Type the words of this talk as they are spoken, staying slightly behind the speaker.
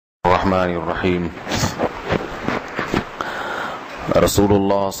الرحمن الرحیم رسول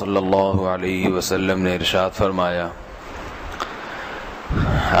اللہ صلی اللہ علیہ وسلم نے ارشاد فرمایا،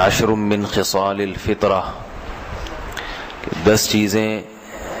 عشر من خصال الفطرہ، 10 چیزیں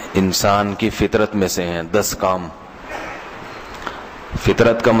انسان کی فطرت میں سے ہیں، 10 کام۔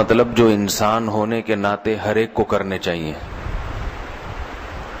 فطرت کا مطلب جو انسان ہونے کے ناطے ہر ایک کو کرنے چاہیے۔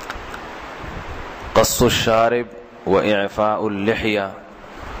 قص الشارب و اعفاء اللحیہ،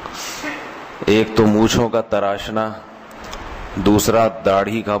 ایک تو مونچھوں کا تراشنا، دوسرا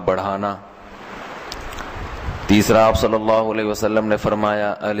داڑھی کا بڑھانا، تیسرا آپ صلی اللہ علیہ وسلم نے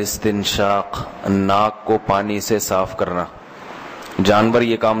فرمایا الاستنشاق، ناک کو پانی سے صاف کرنا۔ جانور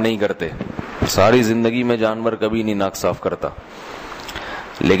یہ کام نہیں کرتے، ساری زندگی میں جانور کبھی نہیں ناک صاف کرتا،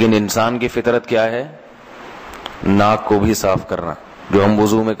 لیکن انسان کی فطرت کیا ہے؟ ناک کو بھی صاف کرنا، جو ہم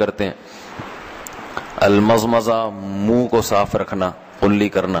وضو میں کرتے ہیں۔ المضمضہ، منہ کو صاف رکھنا، قلی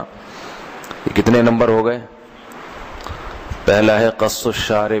کرنا۔ یہ کتنے نمبر ہو گئے؟ پہلا ہے قص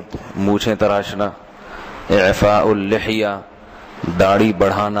الشارب، مونچھیں تراشنا، اعفاء اللحیہ، داڑھی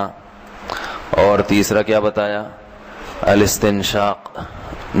بڑھانا، اور تیسرا کیا بتایا؟ الاستنشاق،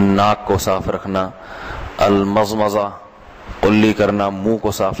 ناک کو صاف رکھنا، المضمضہ، قلی کرنا، منہ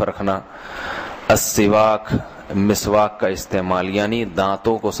کو صاف رکھنا، السواک، مسواک کا استعمال یعنی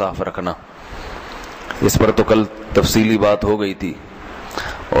دانتوں کو صاف رکھنا۔ اس پر تو کل تفصیلی بات ہو گئی تھی۔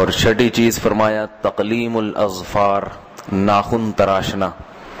 اور چھٹی چیز فرمایا تقلیم الاظفار، ناخن تراشنا۔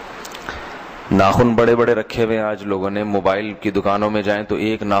 ناخن بڑے بڑے رکھے ہوئے ہیں آج لوگوں نے، موبائل کی دکانوں میں جائیں تو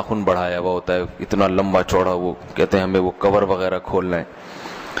ایک ناخن بڑھایا ہوا ہوتا ہے، اتنا لمبا چوڑا، وہ کہتے ہیں ہمیں وہ کور وغیرہ کھولنا ہے۔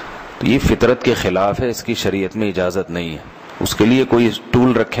 تو یہ فطرت کے خلاف ہے، اس کی شریعت میں اجازت نہیں ہے۔ اس کے لیے کوئی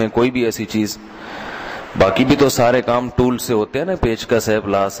ٹول رکھیں، کوئی بھی ایسی چیز۔ باقی بھی تو سارے کام ٹول سے ہوتے ہیں نا، پیچکس ہے،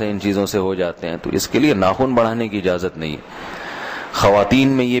 پلاس ہے، ان چیزوں سے ہو جاتے ہیں، تو اس کے لیے ناخن بڑھانے کی اجازت نہیں ہے۔ خواتین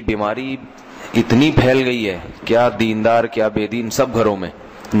میں یہ بیماری اتنی پھیل گئی ہے، کیا دیندار کیا بے دین سب گھروں میں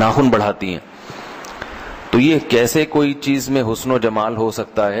ناخن بڑھاتی ہیں۔ تو یہ کیسے کوئی چیز میں حسن و جمال ہو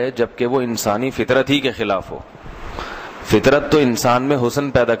سکتا ہے جبکہ وہ انسانی فطرت ہی کے خلاف ہو؟ فطرت تو انسان میں حسن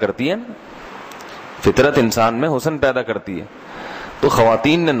پیدا کرتی ہے نا، فطرت انسان میں حسن پیدا کرتی ہے۔ تو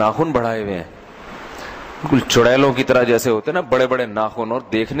خواتین نے ناخن بڑھائے ہوئے ہیں، بالکل چڑیلوں کی طرح جیسے ہوتے ہیں نا، بڑے بڑے ناخن، اور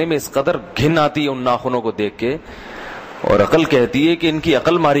دیکھنے میں اس قدر گھن آتی ہے ان ناخنوں کو دیکھ کے، اور عقل کہتی ہے کہ ان کی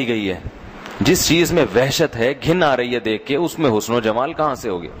عقل ماری گئی ہے۔ جس چیز میں وحشت ہے، گھن آ رہی ہے دیکھ کے، اس میں حسن و جمال کہاں سے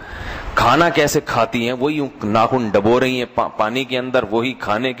ہو گیا؟ کھانا کیسے کھاتی ہیں، وہی ناخن ڈبو رہی ہیں پانی کے اندر، وہی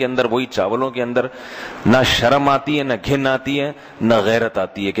کھانے کے اندر، وہی چاولوں کے اندر۔ نہ شرم آتی ہے، نہ گھن آتی ہے، نہ غیرت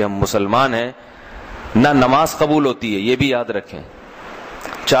آتی ہے کہ ہم مسلمان ہیں، نہ نماز قبول ہوتی ہے، یہ بھی یاد رکھیں۔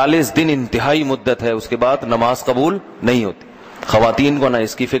 40 دن انتہائی مدت ہے، اس کے بعد نماز قبول نہیں ہوتی۔ خواتین کو نہ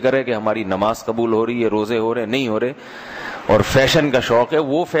اس کی فکر ہے کہ ہماری نماز قبول ہو رہی ہے، روزے ہو رہے نہیں ہو رہے، اور فیشن کا شوق ہے،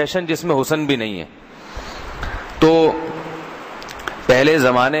 وہ فیشن جس میں حسن بھی نہیں ہے۔ تو پہلے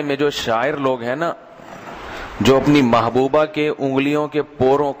زمانے میں جو شاعر لوگ ہیں نا، جو اپنی محبوبہ کے انگلیوں کے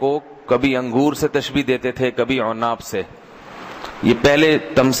پوروں کو کبھی انگور سے تشبیہ دیتے تھے، کبھی عناب سے، یہ پہلے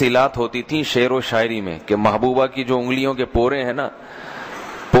تمثیلات ہوتی تھیں شعر و شاعری میں، کہ محبوبہ کی جو انگلیوں کے پورے ہیں نا،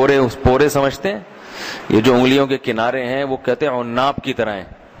 پورے سمجھتے ہیں، یہ جو انگلیوں کے کنارے ہیں وہ کہتے ہیں عناب کی طرح ہیں۔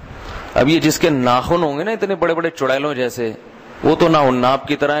 اب یہ جس کے ناخن ہوں گے نا اتنے بڑے بڑے چڑیلوں جیسے، وہ تو نہ عناب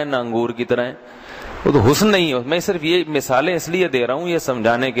کی طرح ہیں نہ انگور کی طرح ہیں، وہ تو حسن نہیں ہے۔ میں صرف یہ مثالیں اس لیے دے رہا ہوں، یہ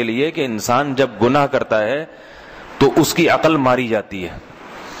سمجھانے کے لیے کہ انسان جب گناہ کرتا ہے تو اس کی عقل ماری جاتی ہے،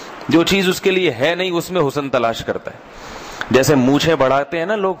 جو چیز اس کے لیے ہے نہیں اس میں حسن تلاش کرتا ہے۔ جیسے مونچھیں بڑھاتے ہیں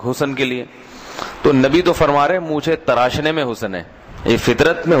نا لوگ حسن کے لیے، تو نبی تو فرما رہے مونچھیں تراشنے میں حسن ہے، یہ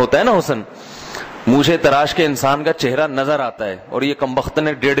فطرت میں ہوتا ہے نا حسن۔ مونچھیں تراش کے انسان کا چہرہ نظر آتا ہے، اور یہ کمبخت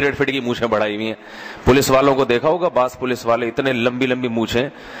نے 1.5 فٹ کی مونچھیں بڑھائی ہوئی ہیں۔ پولیس والوں کو دیکھا ہوگا، بعض پولیس والے اتنے لمبی لمبی مونچھیں،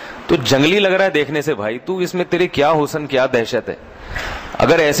 تو جنگلی لگ رہا ہے دیکھنے سے، بھائی تو اس میں تیرے کیا حسن کیا دہشت ہے؟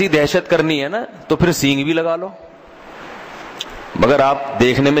 اگر ایسی دہشت کرنی ہے نا تو پھر سینگ بھی لگا لو، مگر آپ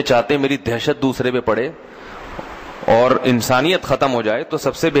دیکھنے میں چاہتے ہیں میری دہشت دوسرے پہ پڑے اور انسانیت ختم ہو جائے، تو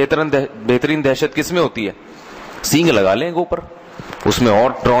سب سے بہترین دہشت کس میں ہوتی ہے؟ سینگ لگا لیں گے اوپر، اس میں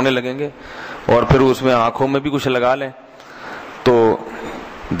اور ڈرانے لگیں گے، اور پھر اس میں آنکھوں میں بھی کچھ لگا لیں تو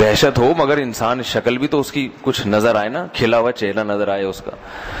دہشت ہو، مگر انسان شکل بھی تو اس کی کچھ نظر آئے نا، کھلا ہوا چہرہ نظر آئے اس کا۔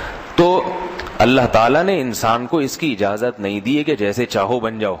 تو اللہ تعالیٰ نے انسان کو اس کی اجازت نہیں دی ہے کہ جیسے چاہو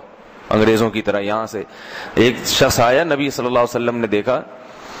بن جاؤ انگریزوں کی طرح۔ یہاں سے ایک شخص آیا، نبی صلی اللہ علیہ وسلم نے دیکھا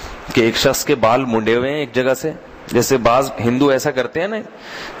کہ ایک شخص کے بال منڈے ہوئے ہیں ایک جگہ سے، جیسے بعض ہندو ایسا کرتے ہیں نا،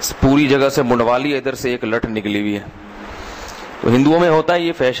 پوری جگہ سے منڈوا لیا، ادھر سے ایک لٹ نکلی ہوئی ہے۔ تو ہندوؤں میں ہوتا ہے،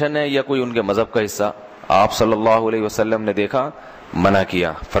 یہ فیشن ہے یا کوئی ان کے مذہب کا حصہ۔ آپ صلی اللہ علیہ وسلم نے دیکھا، منع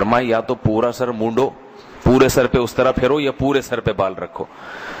کیا، فرمایا یا تو پورا سر مونڈو، پورے سر پہ اس طرح پھیرو، یا پورے سر پہ بال رکھو۔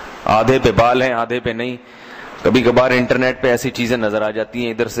 آدھے پہ بال ہیں آدھے پہ نہیں. کبھی کبھار انٹرنیٹ پہ ایسی چیزیں نظر آ جاتی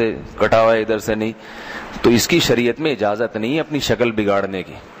ہیں ادھر سے کٹا ہوا ہے ادھر سے نہیں. تو اس کی شریعت میں اجازت نہیں ہے اپنی شکل بگاڑنے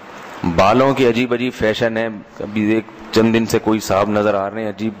کی. بالوں کی عجیب عجیب فیشن ہے. کبھی ایک چند دن سے کوئی صاحب نظر آ رہے ہیں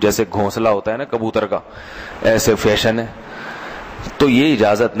عجیب, جیسے گھونسلہ ہوتا ہے نا کبوتر کا, ایسے فیشن ہے. تو یہ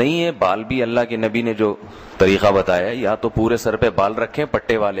اجازت نہیں ہے. بال بھی اللہ کے نبی نے جو طریقہ بتایا ہے, یا تو پورے سر پہ بال رکھیں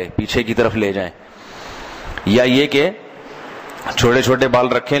پٹے والے پیچھے کی طرف لے جائیں, یا یہ کہ چھوٹے چھوٹے بال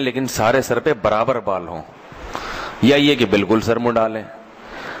رکھیں لیکن سارے سر پہ برابر بال ہوں, یا یہ کہ بالکل سر منہ ڈالیں.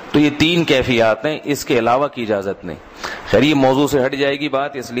 تو یہ 3 کیفیات ہیں, اس کے علاوہ کی اجازت نہیں. خیر یہ موضوع سے ہٹ جائے گی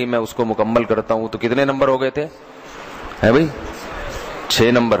بات, اس لیے میں اس کو مکمل کرتا ہوں. تو کتنے نمبر ہو گئے تھے ہے بھائی؟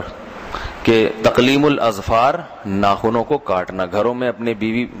 6 نمبر کہ تقلیم الاظفار, ناخنوں کو کاٹنا. گھروں میں اپنے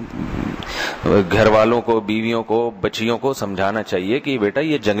بیوی گھر والوں کو, بیویوں کو, بچیوں کو سمجھانا چاہیے کہ بیٹا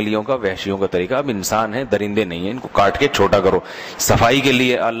یہ جنگلیوں کا وحشیوں کا طریقہ, اب انسان ہیں درندے نہیں ہیں, ان کو کاٹ کے چھوٹا کرو. صفائی کے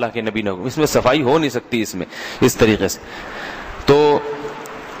لیے اللہ کے نبی نے, اس میں صفائی ہو نہیں سکتی اس میں اس طریقے سے. تو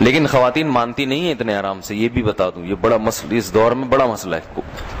لیکن خواتین مانتی نہیں ہیں اتنے آرام سے, یہ بھی بتا دوں, یہ بڑا مسئلہ اس دور میں بڑا مسئلہ ہے,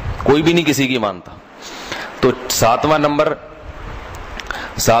 کوئی بھی نہیں کسی کی مانتا. تو 7واں نمبر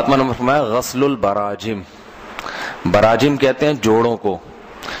فرمایا غسل البراجم. براجم کہتے ہیں جوڑوں کو.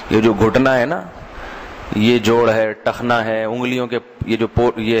 یہ جو گھٹنا ہے نا, یہ جوڑ ہے, ٹخنا ہے, انگلیوں کے یہ جو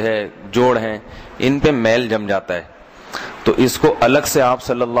یہ ہے جوڑ ہیں, ان پہ میل جم جاتا ہے. تو اس کو الگ سے آپ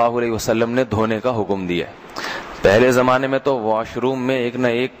صلی اللہ علیہ وسلم نے دھونے کا حکم دیا ہے. پہلے زمانے میں تو واش روم میں ایک نہ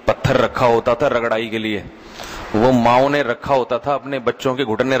ایک پتھر رکھا ہوتا تھا رگڑائی کے لیے, وہ ماؤں نے رکھا ہوتا تھا اپنے بچوں کے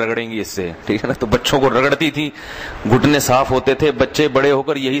گھٹنے رگڑیں گی اس سے, ٹھیک ہے نا, تو بچوں کو رگڑتی تھی, گھٹنے صاف ہوتے تھے, بچے بڑے ہو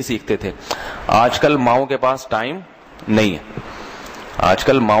کر یہی سیکھتے تھے. آج کل ماؤں کے پاس ٹائم نہیں ہے, آج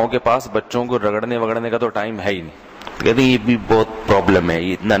کل ماؤں کے پاس بچوں کو رگڑنے وگڑنے کا تو ٹائم ہے ہی نہیں. کہتے ہیں یہ بھی بہت پرابلم ہے,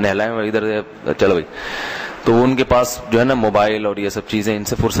 یہ اتنا نہلائیں ادھر سے, چلو بھائی. تو ان کے پاس جو ہے نا موبائل اور یہ سب چیزیں, ان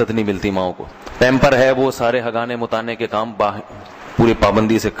سے فرصت نہیں ملتی ماؤں کو. پیمپر ہے, وہ سارے ہگانے متانے کے کام پوری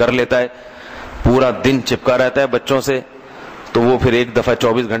پابندی سے کر لیتا ہے, پورا دن چپکا رہتا ہے بچوں سے. تو وہ پھر ایک دفعہ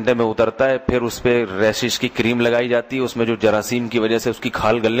 24 گھنٹے میں اترتا ہے, پھر اس پہ ریشش کی کریم لگائی جاتی ہے, اس میں جو جراثیم کی وجہ سے اس کی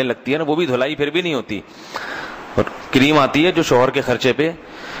کھال گلنے لگتی ہے نا, وہ بھی دھلائی پھر بھی نہیں ہوتی. اور کریم آتی ہے جو شوہر کے خرچے پہ,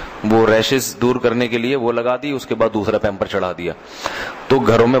 وہ ریشز دور کرنے کے لیے وہ لگا دی, اس کے بعد دوسرا پیمپر چڑھا دیا. تو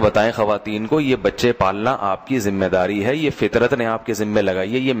گھروں میں بتائیں خواتین کو, یہ بچے پالنا آپ کی ذمہ داری ہے, یہ فطرت نے آپ کے ذمہ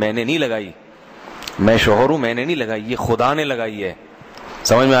لگائی ہے, یہ میں نے نہیں لگائی, میں شوہر ہوں میں نے نہیں لگائی, یہ خدا نے لگائی ہے.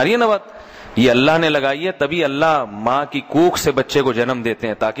 سمجھ میں آ رہی ہے نا بات؟ یہ اللہ نے لگائی ہے, تبھی اللہ ماں کی کوکھ سے بچے کو جنم دیتے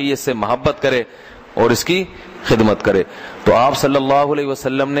ہیں تاکہ یہ اس سے محبت کرے اور اس کی خدمت کرے. تو آپ صلی اللہ علیہ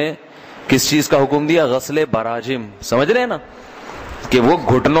وسلم نے کس چیز کا حکم دیا؟ غسل براجم. سمجھ رہے ہیں نا کہ وہ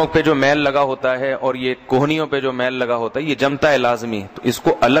گھٹنوں پہ جو میل لگا ہوتا ہے اور یہ کوہنیوں پہ جو میل لگا ہوتا ہے یہ جمتا ہے لازمی, تو اس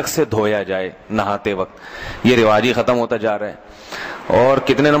کو الگ سے دھویا جائے نہاتے وقت. یہ رواج ہی ختم ہوتا جا رہا ہے. اور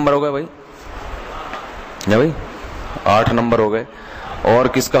کتنے نمبر ہو گئے بھائی؟ 8 نمبر ہو گئے. اور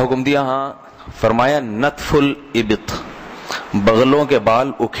کس کا حکم دیا؟ ہاں فرمایا نتف الابط, بغلوں کے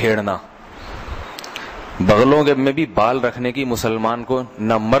بال اکھیڑنا. بغلوں کے میں بھی بال رکھنے کی مسلمان کو,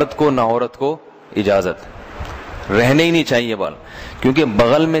 نہ مرد کو نہ عورت کو اجازت, رہنے ہی نہیں چاہیے بال, کیونکہ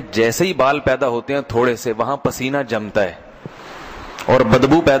بغل میں جیسے ہی بال پیدا ہوتے ہیں تھوڑے سے, وہاں پسینہ جمتا ہے اور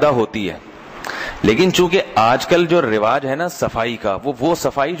بدبو پیدا ہوتی ہے. لیکن چونکہ آج کل جو رواج ہے نا صفائی کا, وہ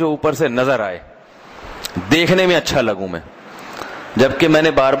صفائی جو اوپر سے نظر آئے, دیکھنے میں اچھا لگوں میں, جبکہ میں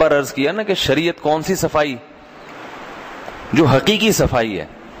نے بار بار عرض کیا نا کہ شریعت کون سی صفائی؟ جو حقیقی صفائی ہے,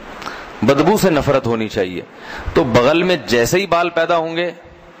 بدبو سے نفرت ہونی چاہیے. تو بغل میں جیسے ہی بال پیدا ہوں گے,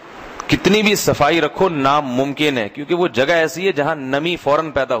 کتنی بھی صفائی رکھو ناممکن ہے, کیونکہ وہ جگہ ایسی ہے جہاں نمی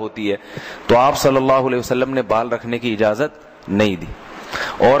فوراً پیدا ہوتی ہے. تو آپ صلی اللہ علیہ وسلم نے بال رکھنے کی اجازت نہیں دی.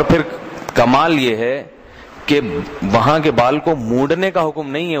 اور پھر کمال یہ ہے کہ وہاں کے بال کو مونڈنے کا حکم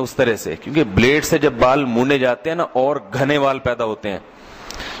نہیں ہے اس طرح سے, کیونکہ بلیڈ سے جب بال مونڈے جاتے ہیں نا اور گھنے بال پیدا ہوتے ہیں,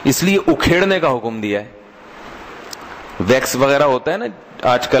 اس لیے اکھیڑنے کا حکم دیا ہے. ویکس وغیرہ ہوتا ہے نا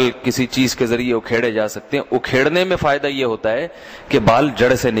آج کل, کسی چیز کے ذریعے اکھیڑے جا سکتے ہیں. اکھیڑنے میں فائدہ یہ ہوتا ہے کہ بال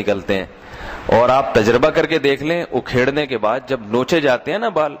جڑ سے نکلتے ہیں. اور آپ تجربہ کر کے دیکھ لیں, اکھیڑنے کے بعد جب نوچے جاتے ہیں نا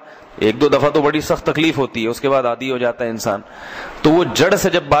بال, 1-2 دفعہ تو بڑی سخت تکلیف ہوتی ہے, اس کے بعد عادی ہو جاتا ہے انسان. تو وہ جڑ سے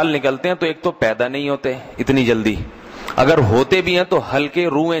جب بال نکلتے ہیں تو ایک تو پیدا نہیں ہوتے اتنی جلدی, اگر ہوتے بھی ہیں تو ہلکے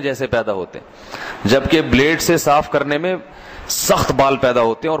روئیں جیسے پیدا ہوتے ہیں, جبکہ بلیڈ سے صاف کرنے میں سخت بال پیدا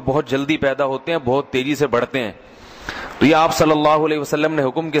ہوتے ہیں اور بہت جلدی پیدا ہوتے ہیں, بہت تیزی سے بڑھتے ہیں. تو یہ آپ صلی اللہ علیہ وسلم نے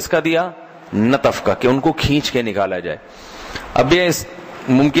حکم کس کا دیا؟ نتف کا, کہ ان کو کھینچ کے نکالا جائے. اب یہ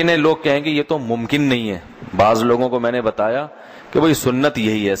ممکن ہے لوگ کہیں گے یہ تو ممکن نہیں ہے. بعض لوگوں کو میں نے بتایا کہ بھئی سنت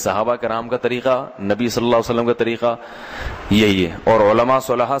یہی ہے, صحابہ کرام کا طریقہ, نبی صلی اللہ علیہ وسلم کا طریقہ یہی ہے, اور علماء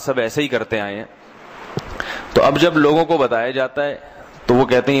صلحاء سب ایسے ہی کرتے آئے ہیں. تو اب جب لوگوں کو بتایا جاتا ہے تو وہ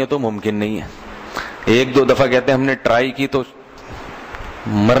کہتے ہیں یہ تو ممکن نہیں ہے. ایک دو دفعہ کہتے ہیں ہم نے ٹرائی کی تو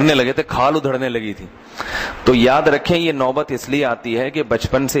مرنے لگے تھے, کھال ادھڑنے لگی تھی. تو یاد رکھیں یہ نوبت اس لیے آتی ہے کہ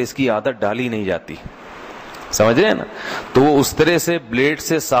بچپن سے اس کی عادت ڈالی نہیں جاتی, سمجھ رہے ہیں نا. تو وہ اس طرح سے بلیڈ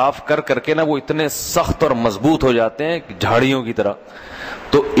سے صاف کر کر کے نا وہ اتنے سخت اور مضبوط ہو جاتے ہیں جھاڑیوں کی طرح.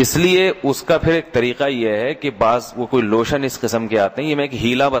 تو اس لیے اس کا پھر ایک طریقہ یہ ہے کہ بعض وہ کوئی لوشن اس قسم کے آتے ہیں, یہ میں ایک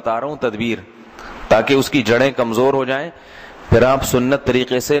ہیلا بتا رہا ہوں, تدبیر, تاکہ اس کی جڑیں کمزور ہو جائیں, پھر آپ سنت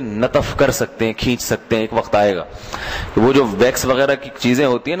طریقے سے نطف کر سکتے ہیں, کھینچ سکتے ہیں. ایک وقت آئے گا کہ وہ جو ویکس وغیرہ کی چیزیں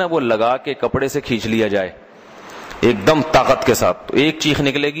ہوتی ہیں نا وہ لگا کے کپڑے سے کھینچ لیا جائے ایک دم طاقت کے ساتھ, تو ایک چیخ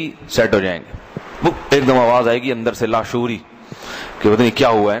نکلے گی, سیٹ ہو جائیں گے, ایک دم آواز آئے گی اندر سے لاشعوری کہ پتہ نہیں کیا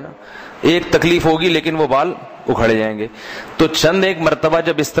ہوا ہے نا, ایک تکلیف ہوگی لیکن وہ بال اکھڑ جائیں گے. تو چند ایک مرتبہ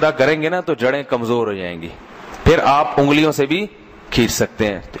جب اس طرح کریں گے نا تو جڑیں کمزور ہو جائیں گی. پھر آپ انگلیوں سے بھی کھینچ سکتے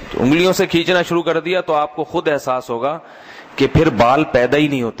ہیں. تو انگلیوں سے کھینچنا شروع کر دیا تو آپ کو خود احساس ہوگا کہ پھر بال پیدا ہی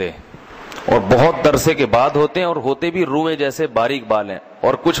نہیں ہوتے, اور بہت عرصے کے بعد ہوتے ہیں, اور ہوتے بھی روئے جیسے باریک بال ہیں,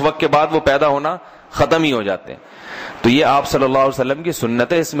 اور کچھ وقت کے بعد وہ پیدا ہونا ختم ہی ہو جاتے ہیں. تو یہ آپ صلی اللہ علیہ وسلم کی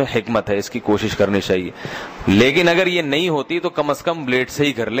سنت ہے, اس میں حکمت ہے, اس کی کوشش کرنی چاہیے. لیکن اگر یہ نہیں ہوتی تو کم از کم بلیڈ سے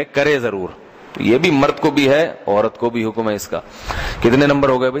ہی کر لے, کرے ضرور. تو یہ بھی مرد کو بھی ہے, عورت کو بھی حکم ہے اس کا. کتنے نمبر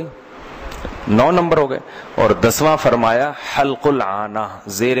ہو گئے بھائی؟ 9 نمبر ہو گئے. اور 10واں فرمایا حلق العانہ,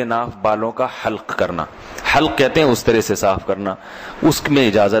 زیر ناف بالوں کا حلق کرنا. حلق کہتے ہیں اس طرح سے صاف کرنا, اس میں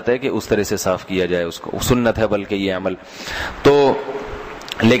اجازت ہے کہ اس طرح سے صاف کیا جائے, اس کو سنت ہے بلکہ یہ عمل. تو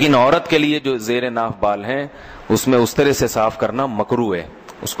لیکن عورت کے لیے جو زیر ناف بال ہیں اس میں اس طرح سے صاف کرنا مکروہ ہے.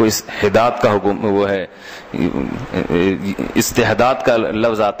 اس کو اس حداد کا حکم وہ ہے, استحداد کا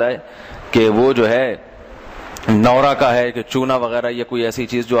لفظ آتا ہے کہ وہ جو ہے نورا کا ہے کہ چونا وغیرہ یا کوئی ایسی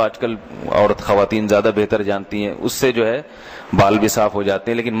چیز جو آج کل عورت خواتین زیادہ بہتر جانتی ہیں, اس سے جو ہے بال بھی صاف ہو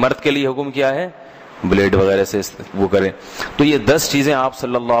جاتے ہیں. لیکن مرد کے لیے حکم کیا ہے؟ بلیڈ وغیرہ سے وہ کریں. تو یہ 10 چیزیں آپ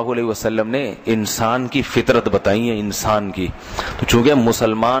صلی اللہ علیہ وسلم نے انسان کی فطرت بتائی ہیں, انسان کی. تو چونکہ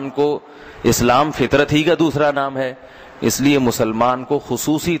مسلمان کو اسلام فطرت ہی کا دوسرا نام ہے, اس لیے مسلمان کو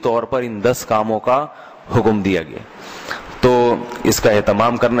خصوصی طور پر ان 10 کاموں کا حکم دیا گیا. تو اس کا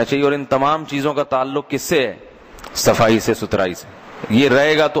اہتمام کرنا چاہیے. اور ان تمام چیزوں کا تعلق کس سے ہے؟ صفائی سے, ستھرائی سے. یہ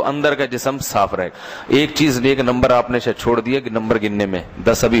رہے گا تو اندر کا جسم صاف رہے گا. ایک چیز, ایک نمبر آپ نے شاید چھوڑ دیا کہ نمبر گننے میں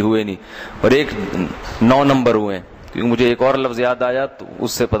 10 ابھی ہوئے نہیں, اور 9 نمبر ہوئے ہیں, کیونکہ مجھے ایک اور لفظ یاد آیا تو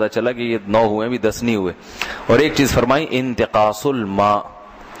اس سے پتا چلا کہ یہ 9 ہوئے بھی 10 نہیں ہوئے. اور ایک چیز فرمائی, انتقاص الماء,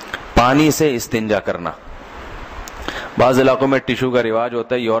 پانی سے استنجا کرنا. بعض علاقوں میں ٹیشو کا رواج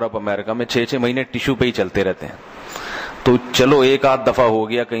ہوتا ہے, یورپ امریکہ میں 6 مہینے ٹیشو پہ ہی چلتے رہتے ہیں. تو چلو ایک آدھ دفعہ ہو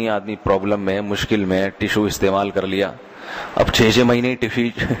گیا, کہیں آدمی پرابلم میں ہے, مشکل میں ہے, ٹیشو استعمال کر لیا. اب 6 مہینے ٹیشو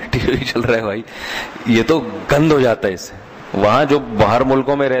ہی چل رہا ہے بھائی, یہ تو گند ہو جاتا ہے اس سے. وہاں جو باہر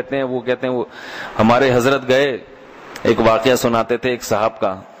ملکوں میں رہتے ہیں وہ کہتے ہیں, وہ ہمارے حضرت گئے, ایک واقعہ سناتے تھے ایک صاحب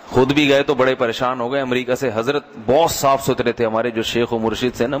کا, خود بھی گئے تو بڑے پریشان ہو گئے امریکہ سے. حضرت بہت صاف ستھرے تھے, ہمارے جو شیخ و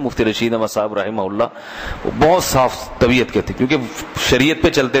مرشد سے نا مفتی رشید احمد صاحب رحمہ اللہ, وہ بہت صاف طبیعت کے تھے کیونکہ شریعت پہ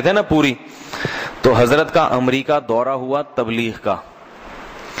چلتے تھے نا پوری. تو حضرت کا امریکہ دورہ ہوا تبلیغ کا,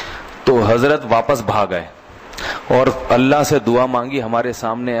 تو حضرت واپس بھاگ آئے اور اللہ سے دعا مانگی ہمارے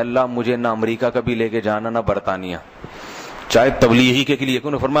سامنے, اللہ مجھے نہ امریکہ کبھی لے کے جانا, نہ برطانیہ, چاہے تبلیغی کے لیے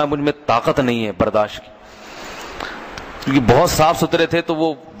کیوں. فرمایا مجھ میں طاقت نہیں ہے برداشت کی, کیونکہ بہت صاف ستھرے تھے تو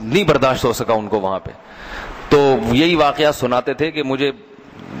وہ نہیں برداشت ہو سکا ان کو وہاں پہ. تو یہی واقعہ سناتے تھے کہ مجھے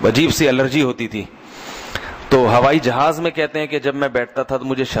عجیب سی الرجی ہوتی تھی. تو ہوائی جہاز میں کہتے ہیں کہ جب میں بیٹھتا تھا تو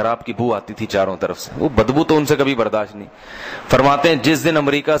مجھے شراب کی بو آتی تھی چاروں طرف سے, وہ بدبو تو ان سے کبھی برداشت نہیں. فرماتے ہیں جس دن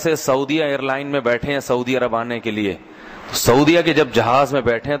امریکہ سے سعودیہ ایئر لائن میں بیٹھے ہیں سعودی عرب آنے کے لیے, سعودیہ کے جب جہاز میں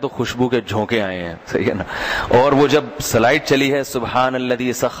بیٹھے ہیں تو خوشبو کے جھونکے آئے ہیں, صحیح ہے نا. اور وہ جب سلائڈ چلی ہے, سبحان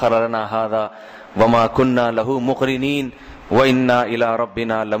الذی سخر لنا ھذا وما كنا له مقرنین وانا الی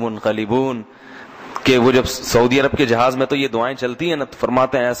ربنا لمنقلبون, کہ وہ جب سعودی عرب کے جہاز میں تو یہ دعائیں چلتی ہیں نا, تو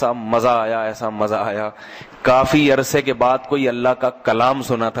فرماتے ہیں ایسا مزہ آیا, ایسا مزہ آیا. کافی عرصے کے بعد کوئی اللہ کا کلام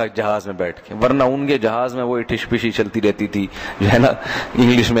سنا تھا جہاز میں بیٹھ کے, ورنہ ان کے جہاز میں وہ ٹش پشی چلتی رہتی تھی جو ہے نا,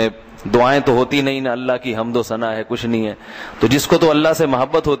 انگلش میں دعائیں تو ہوتی نہیں نا, اللہ کی حمد و ثنا ہے, کچھ نہیں ہے. تو جس کو تو اللہ سے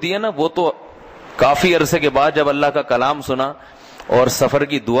محبت ہوتی ہے نا, وہ تو کافی عرصے کے بعد جب اللہ کا کلام سنا اور سفر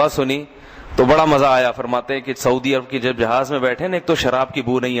کی دعا سنی تو بڑا مزہ آیا. فرماتے ہیں کہ سعودی عرب کی جب جہاز میں بیٹھے نا, ایک تو شراب کی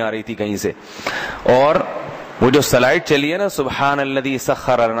بو نہیں آ رہی تھی کہیں سے, اور وہ جو سلائڈ چلی ہے نا, سبحان الذی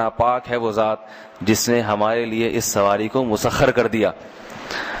سخر لنا, پاک ہے وہ ذات جس نے ہمارے لیے اس سواری کو مسخر کر دیا.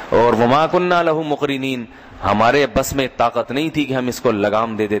 اور وما كنا له مقرنین, ہمارے بس میں طاقت نہیں تھی کہ ہم اس کو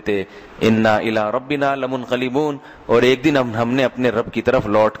لگام دے دیتے. انا الی ربنا لمنقلبون, اور ایک دن ہم نے اپنے رب کی طرف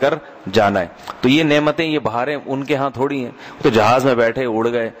لوٹ کر جانا ہے. تو یہ نعمتیں, یہ بہاریں ان کے ہاں تھوڑی ہیں. تو جہاز میں بیٹھے اڑ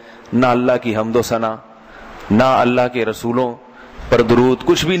گئے, نہ اللہ کی حمد و ثنا, نہ اللہ کے رسولوں پر درود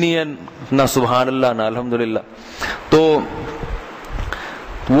کچھ بھی نہیں ہے، نہ سبحان اللہ نہ الحمدللہ. تو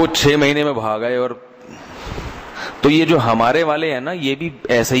وہ 6 مہینے میں بھاگ آئے. اور تو یہ جو ہمارے والے ہیں نا یہ بھی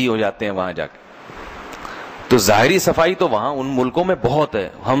ایسے ہی ہو جاتے ہیں وہاں جا کے. تو ظاہری صفائی تو وہاں ان ملکوں میں بہت ہے،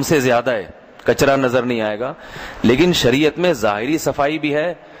 ہم سے زیادہ ہے، کچرا نظر نہیں آئے گا. لیکن شریعت میں ظاہری صفائی بھی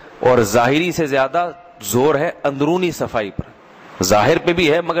ہے اور ظاہری سے زیادہ زور ہے اندرونی صفائی پر. ظاہر پہ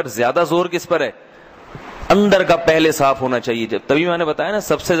بھی ہے مگر زیادہ زور کس پر ہے؟ اندر کا پہلے صاف ہونا چاہیے. تبھی میں نے بتایا نا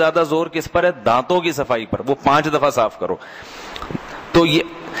سب سے زیادہ زور کس پر ہے؟ دانتوں کی صفائی پر. وہ 5 دفعہ صاف کرو. تو یہ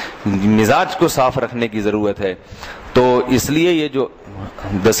مزاج کو صاف رکھنے کی ضرورت ہے. تو اس لیے یہ جو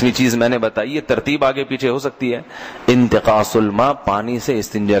 10ویں چیز میں نے بتائی، یہ ترتیب آگے پیچھے ہو سکتی ہے. انتقاص الماء، پانی سے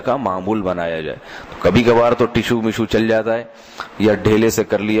استنجا کا معمول بنایا جائے. تو کبھی کبھار تو ٹشو مشو چل جاتا ہے یا ڈھیلے سے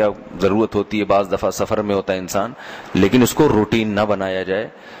کر لیا، ضرورت ہوتی ہے، بعض دفعہ سفر میں ہوتا ہے انسان، لیکن اس کو روٹین نہ بنایا جائے،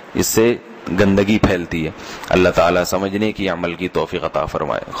 اس سے گندگی پھیلتی ہے. اللہ تعالیٰ سمجھنے کی عمل کی توفیق عطا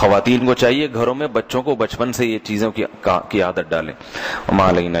فرمائے. خواتین کو چاہیے گھروں میں بچوں کو بچپن سے یہ چیزوں کی عادت ڈالیں. وما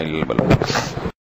علینا الا البلاغ.